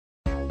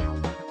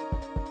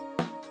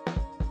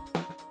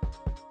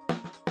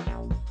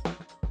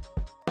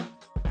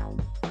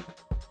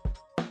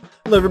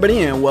Hello everybody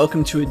and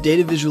welcome to a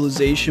data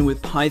visualization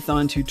with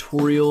Python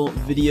tutorial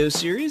video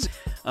series.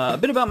 A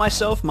bit about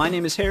myself, my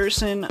name is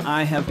Harrison.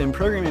 I have been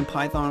programming in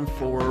Python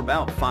for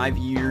about 5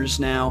 years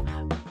now.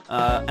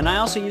 And I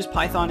also use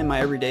Python in my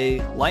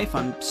everyday life.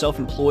 I'm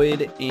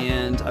self-employed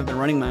and I've been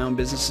running my own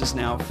businesses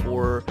now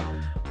for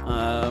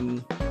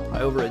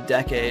over a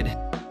decade.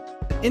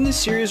 In this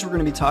series, we're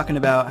going to be talking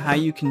about how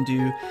you can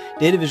do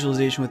data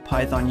visualization with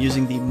Python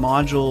using the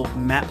module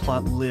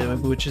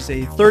matplotlib, which is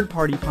a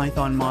third-party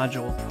Python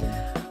module.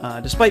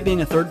 Despite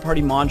being a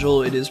third-party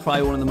module, it is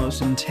probably one of the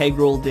most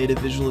integral data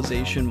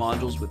visualization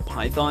modules with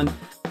Python.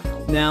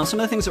 Now, some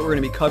of the things that we're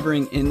going to be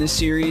covering in this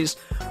series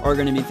are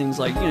going to be things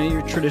like,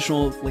 your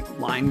traditional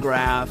line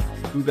graph.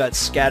 We've got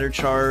scatter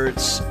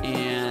charts,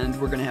 and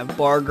we're going to have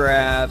bar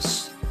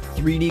graphs,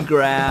 3D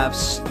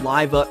graphs,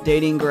 live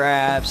updating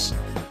graphs.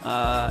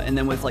 And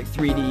then with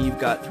 3D, you've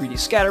got 3D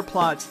scatter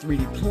plots,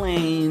 3D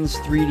planes,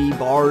 3D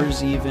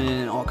bars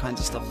even, all kinds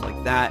of stuff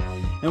like that.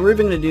 And we're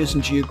even going to do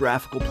some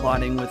geographical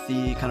plotting with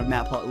the kind of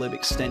matplotlib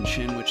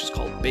extension, which is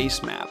called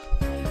basemap.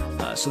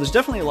 So there's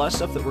definitely a lot of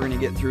stuff that we're going to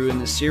get through in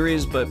this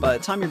series, but by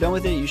the time you're done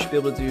with it, you should be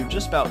able to do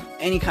just about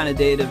any kind of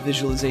data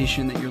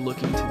visualization that you're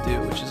looking to do,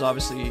 which is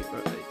obviously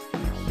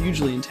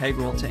hugely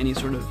integral to any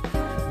sort of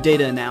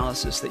data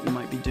analysis that you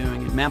might be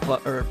doing,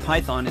 and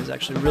Python is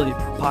actually really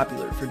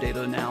popular for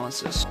data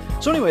analysis.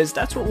 So anyways,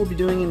 that's what we'll be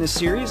doing in this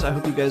series. I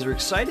hope you guys are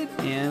excited,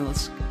 and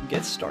let's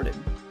get started.